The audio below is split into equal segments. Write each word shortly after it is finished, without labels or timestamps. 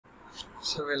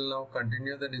So we'll now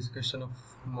continue the discussion of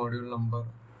module number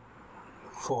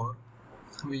 4.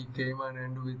 We came and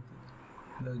end with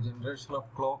the generation of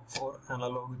clock for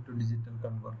analog to digital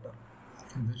converter.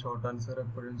 ഇത് short answer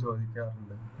എപ്പോഴും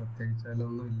ചോദിക്കാറുണ്ട്. പ്രത്യേകിച്ച്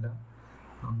അതിലൊന്നുമില്ല.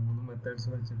 3 methods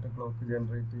വെച്ചിട്ട് clock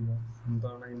generate ചെയ്യുക,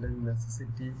 എന്താണ് അതിൻ്റെ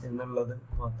necessity എന്നുള്ളത്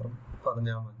മാത്രം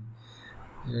പറഞ്ഞാൽ മതി.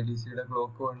 ADCയുടെ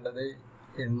ക്ലോക്ക് വേണ്ടത്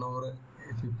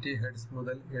 50 ഹെഡ്സ്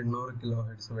മുതൽ 800 കിലോ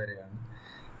ഹെഡ്സ് വരെയാണ്.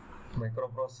 മൈക്രോ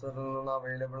പ്രോസസ്സറിൽ നിന്ന്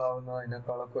അവൈലബിൾ ആവുന്ന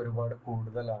അതിനേക്കാളൊക്കെ ഒരുപാട്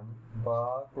കൂടുതലാണ്. അപ്പോൾ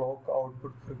ആ clock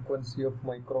output frequency of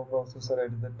micro processor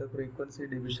എടുത്തിട്ട് ഫ്രീക്വൻസി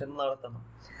ഡിവിഷൻ നടത്തണം.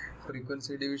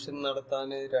 ഫ്രീക്വൻസി ഡിവിഷൻ നടത്താൻ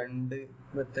 2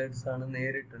 മെത്തേഡ്സ് ആണ്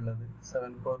നേരിട്ടുള്ളത്.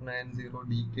 7490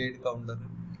 ഡീക്കേഡ് കൗണ്ടർ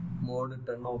മോഡ്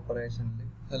 10 ഓപ്പറേഷനിൽ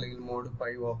അല്ലെങ്കിൽ മോഡ്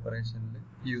 5 ഓപ്പറേഷനിൽ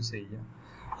യൂസ് ചെയ്യാം.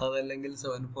 അതല്ലെങ്കിൽ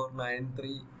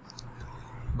 7493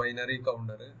 binary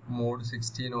counter mode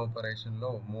 16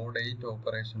 ഓപ്പറേഷനിലോ mode 8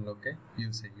 ഓപ്പറേഷനിലൊക്കെ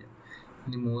use ചെയ്യാം.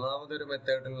 ഇനി മൂന്നാമതൊരു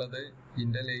മെത്തേഡ് ഉള്ളത്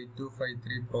Intel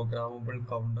 8253 programmable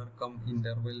counter come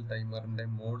interval ടൈമറിന്റെ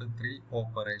mode 3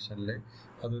 ഓപ്പറേഷനിൽ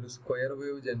അതൊരു സ്ക്വയർ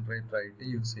വേവ് ജനറേറ്റർ ആയിട്ട്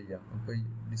യൂസ് ചെയ്യാം. അപ്പോൾ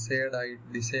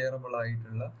ഡിസൈറബിൾ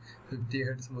ആയിട്ടുള്ള 50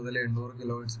 ഹെഡ്സ് മുതൽ 800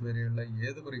 കിലോ ഹെഡ്സ് വരെയുള്ള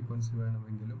ഏത് ഫ്രീക്വൻസി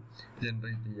വേണമെങ്കിലും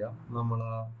ജനറേറ്റ് ചെയ്യാം. നമ്മൾ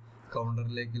ആ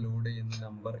കൗണ്ടറിലേക്ക് ലോഡ് ചെയ്യുന്ന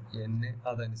നമ്പർ n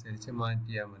അതനുസരിച്ച്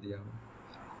മാറ്റിയാൽ മതിയാകും.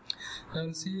 Now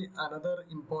we'll see another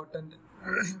important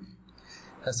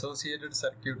associated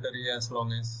circuitry as long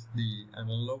as the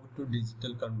analog to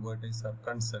digital converters are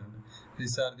concerned.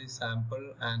 These are the sample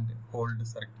and hold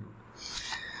circuit.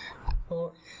 So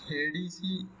ADC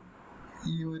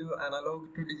ഈ ഒരു അനലോഗ്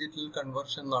ടു ഡിജിറ്റൽ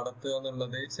കൺവേർഷൻ നടത്തുക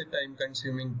എന്നുള്ളത് it's A time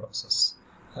consuming process.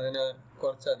 അതിന്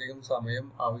കുറച്ചധികം സമയം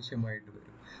ആവശ്യമായിട്ട്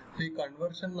വരും. ഈ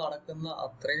കൺവേർഷൻ നടക്കുന്ന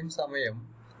അത്രയും സമയം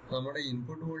നമ്മുടെ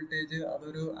ഇൻപുട്ട് വോൾട്ടേജ്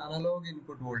അതൊരു അനലോഗ്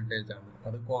ഇൻപുട്ട് വോൾട്ടേജ് ആണ്.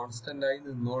 അത് കോൺസ്റ്റന്റ് ആയി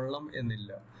നിന്നോളണം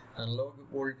എന്നില്ല. അനലോഗ്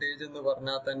വോൾട്ടേജ് എന്ന്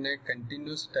പറഞ്ഞാൽ തന്നെ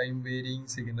കണ്ടിന്യൂസ് ടൈം വേരിയിങ്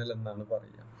സിഗ്നൽ എന്നാണ്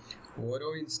പറയുക. ഓരോ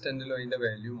ഇൻസ്റ്റന്റിലും അതിന്റെ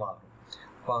വാല്യൂ മാറും.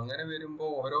 അപ്പൊ അങ്ങനെ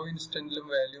വരുമ്പോൾ ഓരോ ഇൻസ്റ്റന്റിലും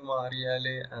വാല്യൂ മാറിയാൽ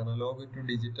അനലോഗ് ടു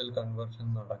ഡിജിറ്റൽ കൺവേർഷൻ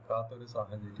നടക്കാത്തൊരു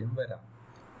സാഹചര്യം വരാം.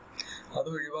 അത്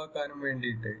ഒഴിവാക്കാനും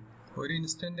വേണ്ടിയിട്ട് ഒരു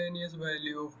instantaneous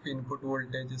value of input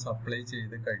voltage supply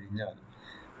ചെയ്ത് കഴിഞ്ഞാൽ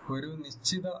ഒരു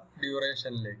നിശ്ചിത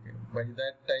ഡ്യൂറേഷനിലേക്ക്, by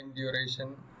that time duration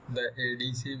the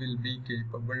ADC will be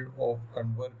capable of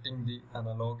converting the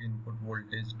analog input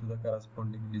voltage to the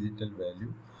corresponding digital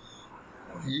value.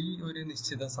 ഈ ഒരു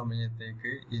നിശ്ചിത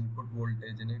സമയത്തേക്ക് ഇൻപുട്ട്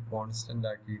വോൾട്ടേജിനെ കോൺസ്റ്റന്റ്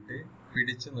ആക്കിയിട്ട്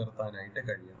പിടിച്ചു നിർത്താനായിട്ട്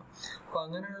കഴിയണം. അപ്പൊ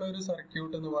അങ്ങനെയുള്ള ഒരു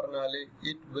സർക്യൂട്ട് എന്ന് പറഞ്ഞാൽ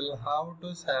it will have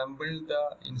to sample the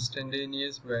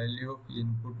instantaneous value of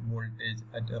input voltage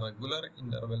at regular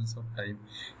intervals of time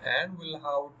and will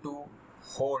have to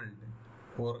hold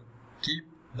or keep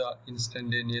the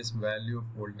instantaneous value of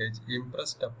voltage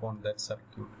impressed upon that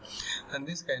circuit, and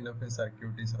this kind of a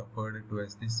circuit is referred to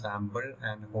as the sample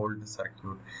and hold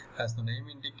circuit. As the name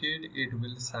indicates, it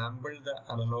will sample the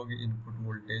analog input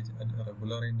voltage at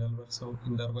regular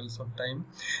intervals of time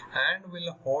and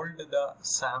will hold the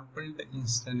sampled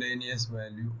instantaneous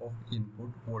value of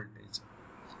input voltage.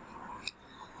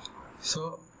 So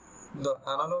the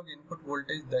analog input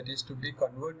voltage that is to be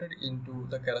converted into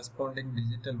the corresponding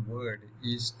digital word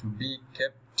is to be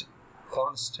kept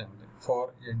constant for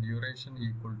a duration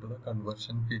equal to the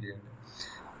conversion period.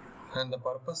 And the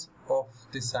purpose of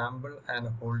the sample and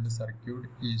hold circuit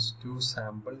is to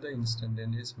sample the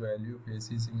instantaneous value of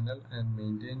AC signal and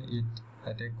maintain it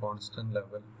at a constant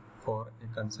level for a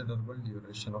considerable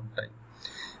duration of time.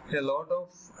 A lot of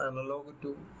analog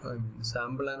to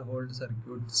sample and hold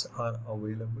circuits are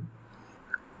available.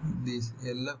 These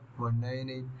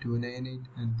LF198, 298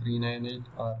 and 398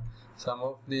 are some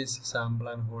of these sample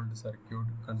and hold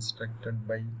circuit constructed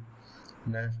by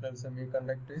National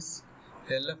Semiconductors.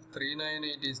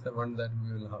 LF398 is the one that we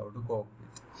will have to cope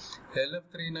with.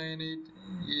 LF398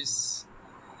 is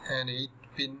an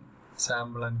 8-pin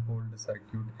sample and hold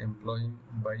circuit employing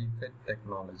BiFET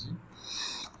technology.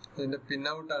 ഇതിന്റെ പിൻ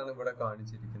out ആണ് ഇവിടെ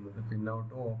കാണിച്ചിരിക്കുന്നത്. പിൻ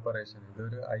ഔട്ടും operation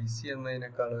ഇതൊരു IC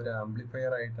എന്നതിനേക്കാൾ ഒരു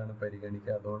amplifier ആയിട്ടാണ്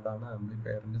പരിഗണിക്കുക. അതുകൊണ്ടാണ്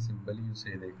ആംപ്ലിഫയറിന്റെ സിമ്പൽ യൂസ്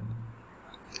ചെയ്തേക്കുന്നത്.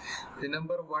 Pin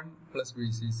number 1 plus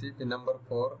VCC, pin number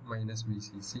 4 minus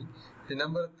VCC, pin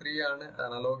number 3 ആണ്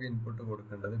അനലോഗ് ഇൻപുട്ട്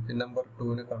കൊടുക്കേണ്ടത്. പിൻ നമ്പർ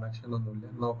 2ന് കണക്ഷൻ ഒന്നുമില്ല,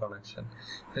 നോ കണക്ഷൻ.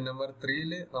 പിൻ നമ്പർ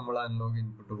 3ല് നമ്മൾ അനലോഗ്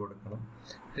ഇൻപുട്ട് കൊടുക്കണം.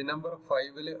 Pin number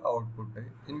 5ല് output.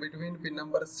 In between pin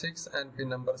number 6 and pin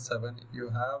number 7 you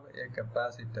have a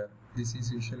capacitor. This is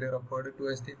usually referred to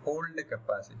as the hold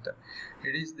capacitor.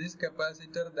 It is this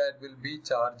capacitor that will be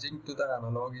charging to the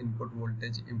analog input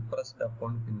voltage impressed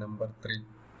upon pin number 3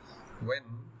 when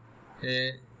a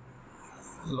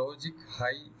logic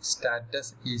high status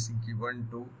is given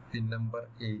to pin number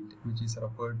 8, which is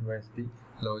referred to as the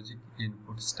logic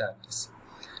input status.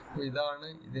 ഇതാണ്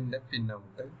ഇതിൻ്റെ പിൻ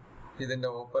out. ഇതിൻ്റെ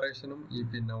ഓപ്പറേഷനും ഈ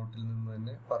പിൻ ഔട്ടിൽ നിന്ന്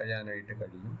തന്നെ പറയാനായിട്ട്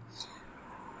കഴിയും.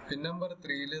 Pin number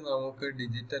 3 നമുക്ക്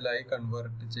ഡിജിറ്റലായി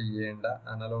കൺവേർട്ട് ചെയ്യേണ്ട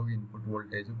അനലോഗ് ഇൻപുട്ട്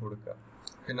വോൾട്ടേജ് കൊടുക്കുക.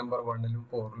 പിൻ നമ്പർ 1-ലും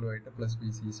 4-ലും പ്ലസ്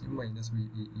VCCയും മൈനസ്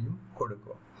VEEയും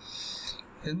കൊടുക്കുക.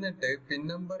 എന്നിട്ട് പിൻ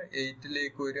നമ്പർ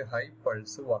 8-ലേക്ക് ഒരു ഹൈ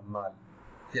പൾസ് വന്നാൽ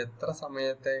എത്ര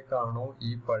സമയത്തേക്കാണോ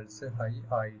ഈ പൾസ് ഹൈ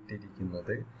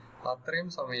ആയിട്ടിരിക്കുന്നത് അത്രയും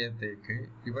സമയത്തേക്ക്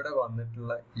ഇവിടെ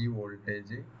വന്നിട്ടുള്ള ഈ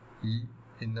വോൾട്ടേജ് ഈ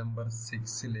പിൻ നമ്പർ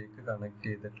 6-ലേക്ക് കണക്ട്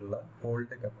ചെയ്തിട്ടുള്ള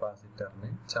ഓൾഡ്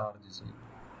കപ്പാസിറ്ററിനെ ചാർജ് ചെയ്യും.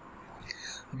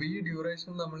 അപ്പോൾ ഈ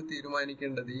ഡ്യൂറേഷൻ നമ്മൾ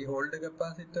തീരുമാനിക്കേണ്ടത് ഈ ഹോൾഡ്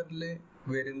കപ്പാസിറ്ററിൽ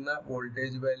വരുന്ന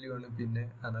വോൾട്ടേജ് വാല്യൂ ആണ് പിന്നെ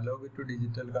അനലോഗ് ടു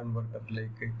ഡിജിറ്റൽ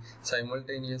കൺവെർട്ടറിലേക്ക്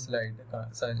സൈമൾട്ടേനിയസ്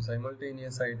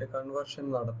ആയിട്ട് കൺവേർഷൻ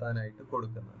നടത്താനായിട്ട്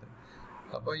കൊടുക്കുന്നത്.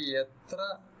 അപ്പോൾ എത്ര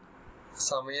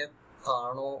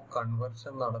സമയത്താണോ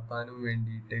കൺവേർഷൻ നടത്താനും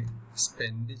വേണ്ടിയിട്ട്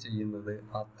സ്പെൻഡ് ചെയ്യുന്നത്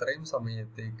അത്രയും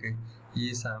സമയത്തേക്ക് ഈ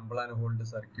sample and hold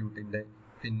സർക്യൂട്ടിൻ്റെ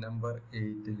pin number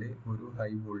 8-ൽ ഒരു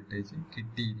ഹൈ വോൾട്ടേജ്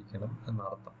കിട്ടിയിരിക്കണം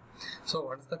എന്നർത്ഥം. So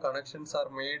once the connections are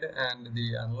made and the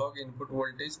analog input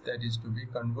voltage that is to be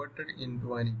converted into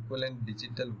an equivalent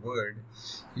digital word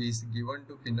is given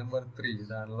to pin number 3,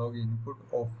 the analog input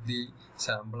of the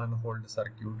sample and hold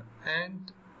circuit,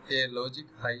 and a logic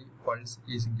high pulse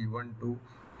is given to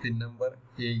pin number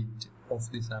 8 of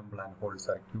the sample and hold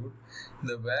circuit,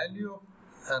 the value of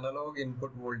analog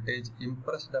input voltage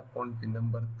impressed upon pin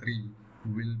number 3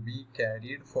 will be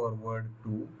carried forward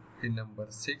to pin number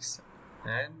 6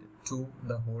 and to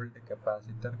the hold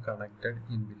capacitor connected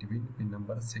in between pin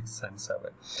number 6 and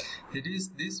 7. It is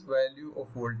this value of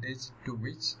voltage to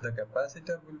which the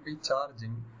capacitor will be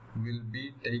charging will be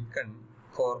taken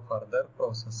for further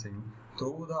processing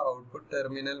through the output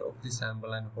terminal of the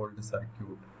sample and hold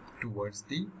circuit towards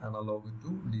the analog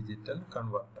to digital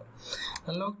converter.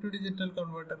 Analog to digital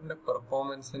converterന്റെ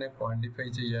പെർഫോമൻസിനെ quantify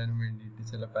ചെയ്യാനും വേണ്ടിയിട്ട്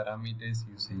ചില parameters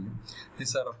use ചെയ്യും.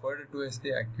 These are referred to as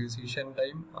the acquisition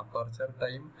time, aperture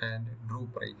time and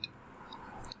droop rate.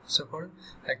 So called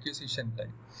acquisition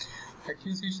time.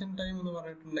 Acquisition time എന്ന്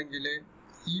പറഞ്ഞിട്ടുണ്ടെങ്കിൽ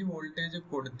ഈ voltage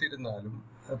കൊടുത്തിരുന്നാലും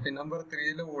pin number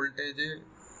 3-ലെ voltage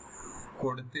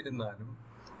കൊടുത്തിരുന്നാലും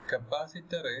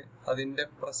capacitor അതിൻ്റെ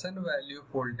present value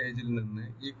of വോൾട്ടേജിൽ നിന്ന്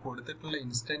ഈ കൊടുത്തിട്ടുള്ള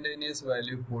ഇൻസ്റ്റന്റേനിയസ്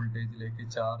വാല്യൂ ഓഫ് വോൾട്ടേജിലേക്ക്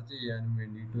ചാർജ് ചെയ്യാനും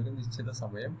വേണ്ടിയിട്ട് ഒരു നിശ്ചിത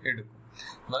സമയം എടുക്കും.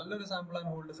 നല്ലൊരു സാമ്പിൾ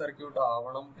ആൻഡ് ഹോൾഡ് സർക്യൂട്ട്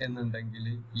ആവണം എന്നുണ്ടെങ്കിൽ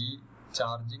ഈ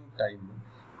charging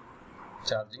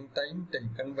time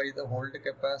taken by the hold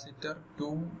capacitor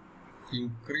to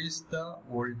increase the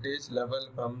voltage level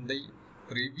from the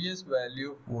previous value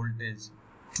of voltage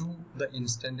to the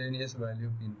instantaneous value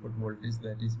of input voltage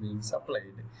that is being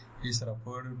supplied is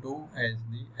referred to as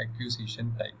the acquisition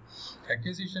time.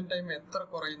 Acquisition time എത്ര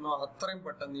കുറയുന്നോ അത്രയും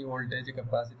പെട്ടെന്ന് ഈ voltage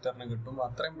കപ്പാസിറ്ററിന് കിട്ടും.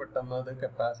 അത്രയും പെട്ടെന്ന് അത്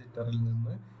കപ്പാസിറ്ററിൽ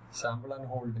നിന്ന് സാമ്പിൾ ആൻഡ്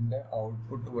ഹോൾഡിന്റെ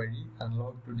ഔട്ട്പുട്ട് വഴി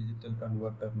അനലോഗ് ടു ഡിജിറ്റൽ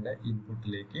കൺവെർട്ടറിന്റെ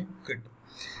ഇൻപുട്ടിലേക്ക് കിട്ടും.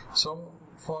 So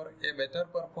for a better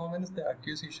performance the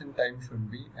acquisition time should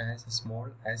be as small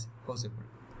as possible.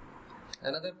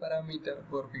 Another parameter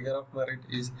for figure of merit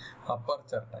is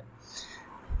aperture time.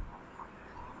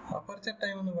 Aperture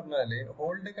time എന്ന് പറഞ്ഞാൽ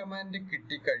hold command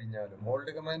കിട്ടിക്കഴിഞ്ഞാലും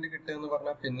hold command കിട്ടുക എന്ന്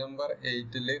പറഞ്ഞാൽ pin number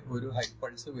 8-ൽ ഒരു high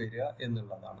pulse വരിക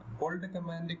എന്നുള്ളതാണ്. Hold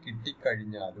command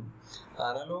കിട്ടിക്കഴിഞ്ഞാലും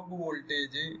analogue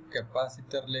voltage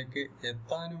കപ്പാസിറ്ററിലേക്ക്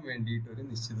എത്താനും വേണ്ടിയിട്ട് ഒരു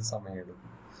നിശ്ചിത സമയം എടുക്കും.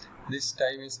 This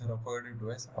time is referred to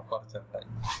as aperture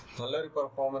time. നല്ലൊരു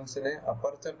പെർഫോമൻസിന്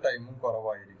അപ്പർച്ചർ ടൈമും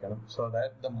കുറവായിരിക്കണം. So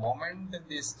that the moment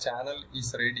this channel is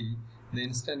ready, the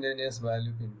instantaneous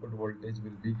value of input voltage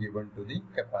will be given to the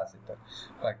capacitor.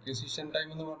 Acquisition time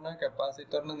എന്ന് പറഞ്ഞാൽ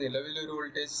കപ്പാസിറ്ററിന് നിലവിലൊരു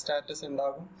voltage status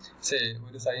ഉണ്ടാകും.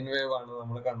 ഒരു sine wave ആണ്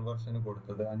നമ്മൾ കൺവേർഷന്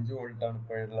കൊടുത്തത്, 5 വോൾട്ട് ആണ്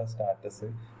ഇപ്പോഴുള്ള സ്റ്റാറ്റസ്.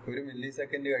 ഒരു മില്ലി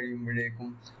സെക്കൻഡ് കഴിയുമ്പോഴേക്കും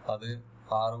അത്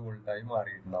 6 വോൾട്ടായി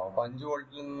മാറിയിട്ടുണ്ടാവും. അപ്പോൾ 5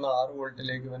 വോൾട്ടിൽ നിന്ന് 6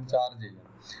 വോൾട്ടിലേക്ക് ഇവൻ ചാർജ് ചെയ്യണം.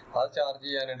 അത് ചാർജ്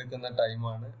ചെയ്യാൻ എടുക്കുന്ന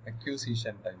ടൈമാണ്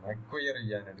അക്യൂസിഷൻ ടൈം, അക്വയർ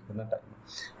ചെയ്യാൻ എടുക്കുന്ന ടൈം.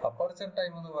 അപ്പർച്ചർ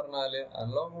ടൈം എന്ന് പറഞ്ഞാൽ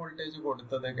അനലോഗ് വോൾട്ടേജ്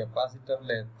കൊടുത്തത്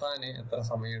കപ്പാസിറ്ററിൽ എത്താൻ എത്ര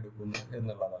സമയം എടുക്കുന്നു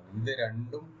എന്നുള്ളതാണ്. ഇത്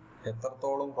രണ്ടും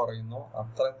എത്രത്തോളം കുറയുന്നോ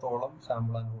അത്രത്തോളം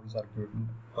സാമ്പിൾ ആൻഡ് ഹോൾഡ്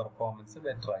സർക്യൂട്ടിന്റെ പെർഫോമൻസ്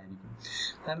ബെറ്റർ ആയിരിക്കും.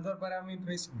 Another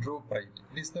parameter is droop rate.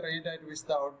 It is the rate at which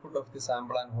the output of the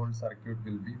sample and hold circuit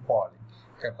will be falling.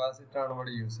 Capacitor ആണ്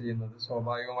ഇവിടെ യൂസ് ചെയ്യുന്നത്.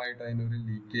 സ്വാഭാവികമായിട്ട് അതിനൊരു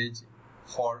ലീക്കേജ്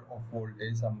ഫോൾ ഓഫ്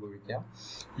വോൾട്ടേജ് സംഭവിക്കാം.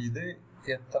 ഇത്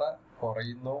എത്ര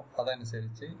കുറയുന്നോ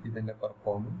അതനുസരിച്ച് ഇതിന്റെ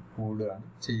പെർഫോമൻസ് കൂടുകയാണ്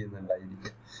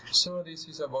ചെയ്യുന്നുണ്ടായിരിക്കും. So this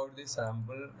is about the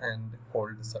sample and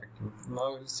hold circuit. Now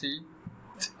we'll see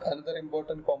another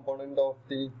important component of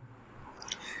the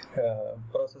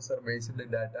processor based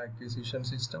data acquisition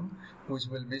system, which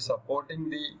will be supporting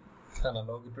the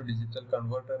analog to digital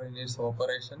converter in its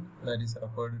operation, that is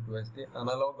referred to as the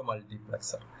analog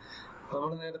multiplexer.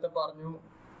 നമ്മൾ നേരത്തെ പറഞ്ഞു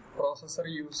processor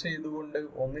use ചെയ്തുകൊണ്ട്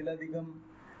ഒന്നിലധികം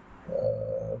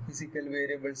physical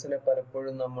വേരിയബിൾസിനെ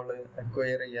പലപ്പോഴും നമ്മൾ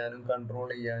acquire ചെയ്യാനും control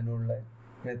ചെയ്യാനുമുള്ള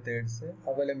methods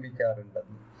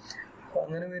അവലംബിക്കാറുണ്ടെന്ന്. അപ്പം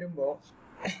അങ്ങനെ വരുമ്പോൾ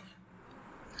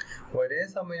ഒരേ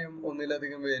സമയം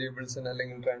ഒന്നിലധികം വേരിയബിൾസിന്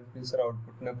അല്ലെങ്കിൽ ട്രാൻസ്ഡ്യൂസർ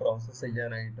ഔട്ട്പുട്ടിനെ പ്രോസസ്സ്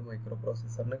ചെയ്യാനായിട്ട് മൈക്രോ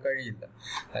പ്രോസസ്സറിന് കഴിയില്ല.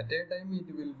 At A time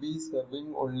it will be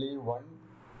serving only one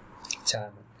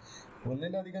channel.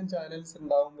 ഒന്നിലധികം ചാനൽസ്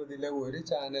ഉണ്ടാകുമ്പോൾ ഇതിലെ ഒരു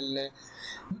ചാനലിനെ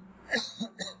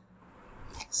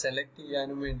സെലക്ട്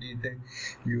ചെയ്യാനും വേണ്ടിയിട്ട്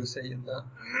യൂസ് ചെയ്യുന്ന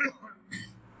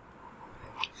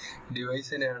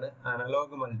ഡിവൈസിനെയാണ്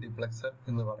അനലോഗ് മൾട്ടിപ്ലക്സർ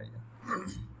എന്ന് പറയുക.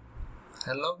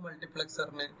 Analogue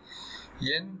മൾട്ടിപ്ലക്സറിന്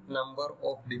n number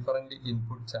of different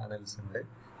input channels ഉണ്ട്.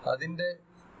 അതിന്റെ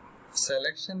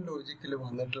സെലക്ഷൻ ലോജിക്കിൽ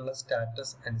വന്നിട്ടുള്ള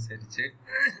സ്റ്റാറ്റസ് അനുസരിച്ച്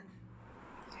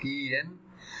ഈ n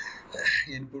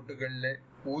ഇൻപുട്ടുകളിലെ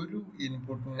ഒരു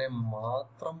ഇൻപുട്ടിനെ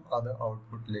മാത്രം അത്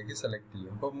ഔട്ട്പുട്ടിലേക്ക് സെലക്ട്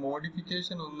ചെയ്യും. അപ്പൊ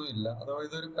മോഡിഫിക്കേഷൻ ഒന്നുമില്ല, അഥവാ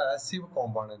ഇതൊരു പാസീവ്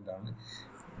കോമ്പോണന്റ് ആണ്.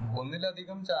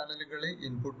 ഒന്നിലധികം ചാനലുകൾ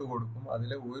ഇൻപുട്ട് കൊടുക്കും.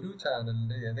 അതിലെ ഒരു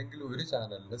ചാനലിന്റെ ഏതെങ്കിലും ഒരു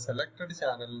ചാനലിന്റെ സെലക്ടഡ്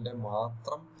ചാനലിന്റെ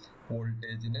മാത്രം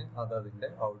വോൾട്ടേജിനെ അത് അതിന്റെ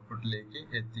ഔട്ട്പുട്ടിലേക്ക്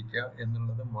എത്തിക്കുക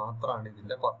എന്നുള്ളത് മാത്രമാണ്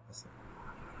ഇതിന്റെ purpose.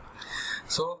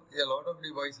 So a lot of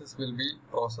devices will be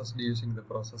processed using the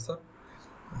processor.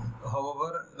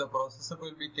 However, the processor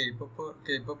will be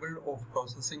capable of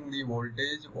processing the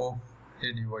voltage of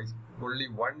a device, only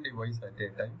one device at a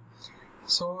time.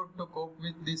 So to cope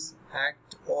with this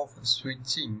act of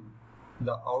switching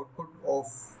the output of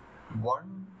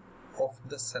one of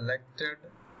the selected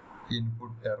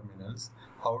input terminals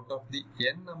out of the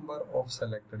n number of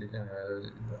selected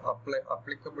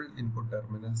applicable input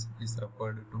terminals is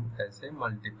referred to as a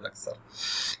multiplexer.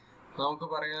 നമുക്ക്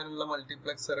പറയാനുള്ള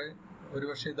multiplexer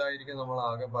ഒരുപക്ഷെ ഇതായിരിക്കും നമ്മൾ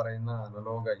ആകെ പറയുന്ന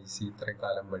analogue IC ഇത്രയും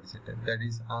കാലം പഠിച്ചിട്ട്. That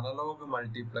is analogue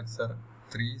multiplexer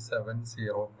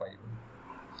 3705,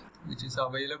 which is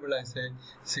available as a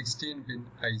 16-pin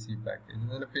IC package.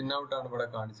 ഇതിന്റെ പിൻ ഔട്ട് ആണ് ഇവിടെ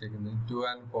കാണിച്ചിരിക്കുന്നത്. 2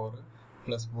 and 4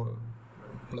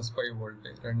 പ്ലസ് 5 വോൾട്ട്,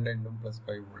 രണ്ടും പ്ലസ്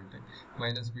 5 വോൾട്ട്,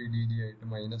 മൈനസ് VDD ആയിട്ട്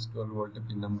 -12 volt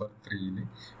pin number 3.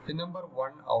 Pin number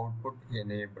 1 output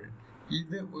enable.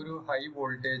 ഇത് ഒരു ഹൈ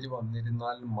വോൾട്ടേജ്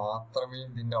വന്നിരുന്നാൽ മാത്രമേ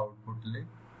ഇതിന്റെ ഔട്ട്പുട്ടിൽ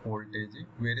വോൾട്ടേജ്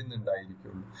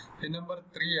വരുന്നുണ്ടായിരിക്കുള്ളൂ. പിൻ നമ്പർ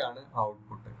 3 ആണ്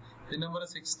ഔട്ട്പുട്ട്. പിൻ നമ്പർ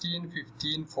 16,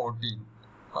 15, 14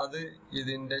 അത്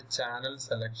ഇതിന്റെ ചാനൽ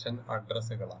സെലക്ഷൻ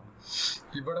അഡ്രസ്സുകളാണ്.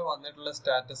 ഇവിടെ വന്നിട്ടുള്ള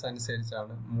സ്റ്റാറ്റസ്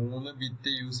അനുസരിച്ചാണ് 3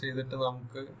 ബിറ്റ് യൂസ് ചെയ്തിട്ട്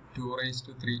നമുക്ക്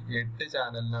 2�3 8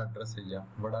 ചാനലിനെ അഡ്രസ് ചെയ്യാം.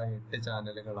 ഇവിടെ 8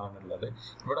 ചാനലുകളാണുള്ളത്.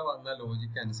 ഇവിടെ വന്ന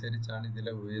ലോജിക്ക് അനുസരിച്ചാണ്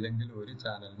ഇതിലെ ഏതെങ്കിലും ഒരു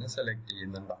ചാനലിനെ സെലക്ട്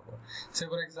ചെയ്യുന്നുണ്ടാവുക. സോ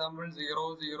ഫോർ എക്സാമ്പിൾ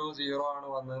 000 ആണ്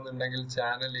വന്നതെന്നുണ്ടെങ്കിൽ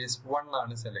ചാനൽ S1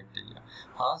 ആണ് സെലക്ട് ചെയ്യുക.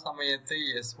 ആ സമയത്ത്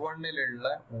S1ലുള്ള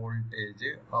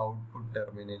വോൾട്ടേജ് ഔട്ട്പുട്ട്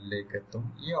ടെർമിനലിലേക്ക് എത്തും.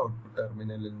 ഈ ഔട്ട്പുട്ട്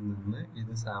ടെർമിനലിൽ നിന്ന്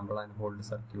ഇത് സാമ്പിൾ ആൻഡ് ഹോൾഡ്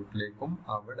സർക്യൂട്ടിലേക്കും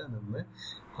അവിടെ നിന്ന്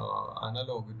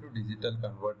അനലോഗ് ടു ഡിജിറ്റൽ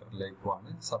കൺവേർട്ടറിലേക്കുമാണ്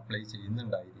സപ്ലൈ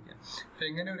ചെയ്യുന്നുണ്ടായിരിക്കുക. അപ്പൊ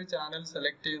എങ്ങനെ ഒരു ചാനൽ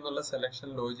സെലക്ട് ചെയ്യുന്നുള്ള സെലക്ഷൻ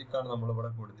ലോജിക്കാണ്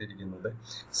നമ്മളിവിടെ കൊടുത്തിരിക്കുന്നത്.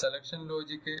 Selection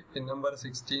logic pin number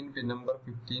 16, pin number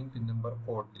 15, pin number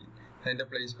 14. അതിന്റെ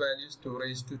പ്ലേസ് വാല്യൂസ്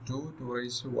 2⁻²,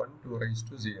 2⁻1,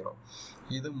 2⁻0.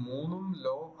 ഇത് മൂന്നും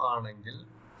ലോ ആണെങ്കിൽ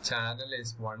ചാനൽ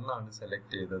S1 ആണ്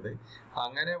സെലക്ട് ചെയ്തത്.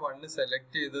 അങ്ങനെ 1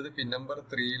 സെലക്ട് ചെയ്തത് പിൻ നമ്പർ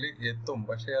 3 എത്തും.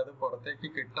 പക്ഷെ അത് പുറത്തേക്ക്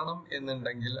കിട്ടണം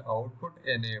എന്നുണ്ടെങ്കിൽ ഔട്ട്പുട്ട്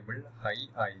എനേബിൾ ഹൈ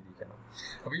ആയിരിക്കണം.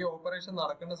 അപ്പൊ ഈ ഓപ്പറേഷൻ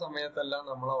നടക്കുന്ന സമയത്തെല്ലാം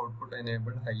നമ്മൾ ഔട്ട്പുട്ട്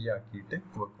എനേബിൾ ഹൈ ആക്കിയിട്ട്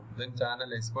വെക്കും. Then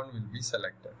channel S1 will be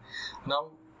selected. Now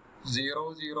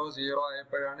 000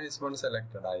 ആയപ്പോഴാണ് S1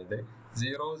 സെലക്ടഡ് ആയത്.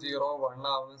 001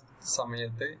 ആവുന്ന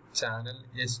സമയത്ത് ചാനൽ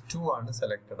S2 ആണ്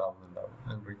selected ആവുന്നുണ്ടാവും.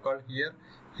 And recall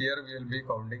here we will be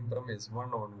counting from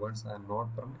S1 onwards and not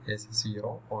from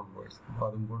S0 onwards. അപ്പോൾ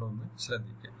അതും കൂടെ ഒന്ന്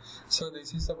ശ്രദ്ധിക്കുക. So this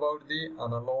is about the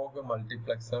analog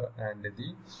multiplexer and the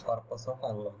purpose of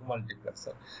analog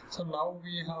multiplexer. So now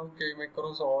we have came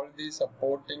across all the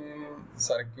supporting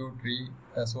circuitry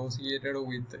associated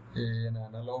with an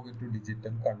analog to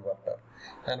digital converter,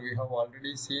 and we have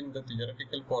already seen the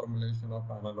theoretical formulation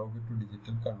of analog to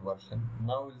digital conversion.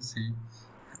 Now we'll see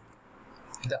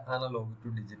the analog to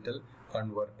digital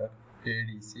converter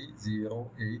ADC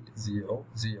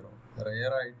 0800.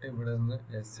 Rare ആയിട്ട് ഇവിടെ നിന്ന്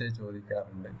essay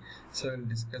ചോദിക്കാറുണ്ട്. So we'll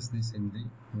discuss this in the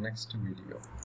next video.